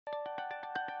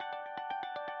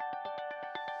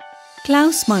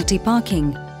Klaus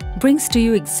Multiparking brings to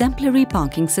you exemplary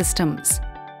parking systems.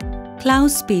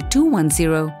 Klaus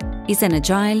P-210 is an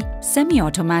agile,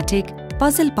 semi-automatic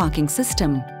puzzle parking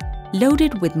system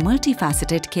loaded with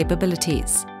multifaceted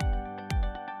capabilities.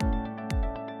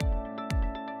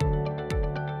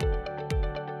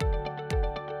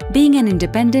 Being an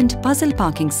independent puzzle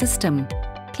parking system,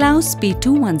 Klaus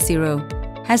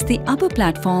P-210 has the upper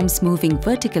platforms moving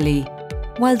vertically,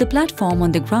 while the platform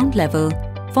on the ground level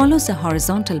follows a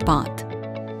horizontal path.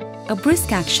 A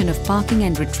brisk action of parking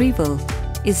and retrieval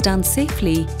is done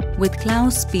safely with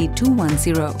Klaus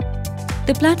P-210.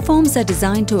 The platforms are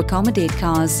designed to accommodate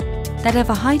cars that have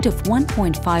a height of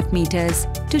 1.5 meters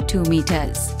to 2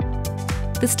 meters.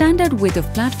 The standard width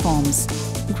of platforms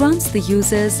grants the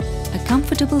users a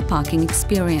comfortable parking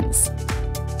experience.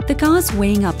 The cars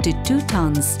weighing up to 2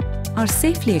 tons are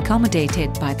safely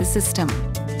accommodated by the system.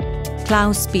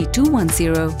 Klaus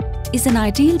P-210 is an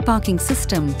ideal parking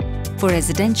system for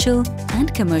residential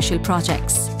and commercial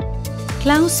projects.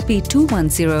 Klaus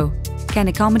P-210 can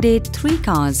accommodate 3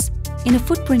 cars in a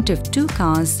footprint of 2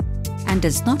 cars and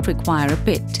does not require a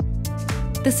pit.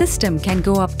 The system can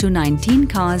go up to 19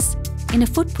 cars in a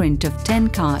footprint of 10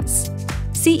 cars.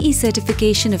 CE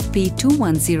certification of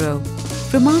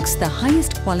P-210 remarks the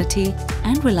highest quality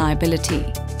and reliability.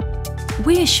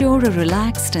 We assure a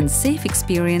relaxed and safe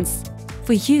experience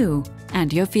for you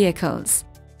and your vehicles.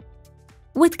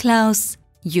 With Klaus,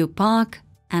 you park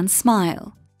and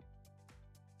smile.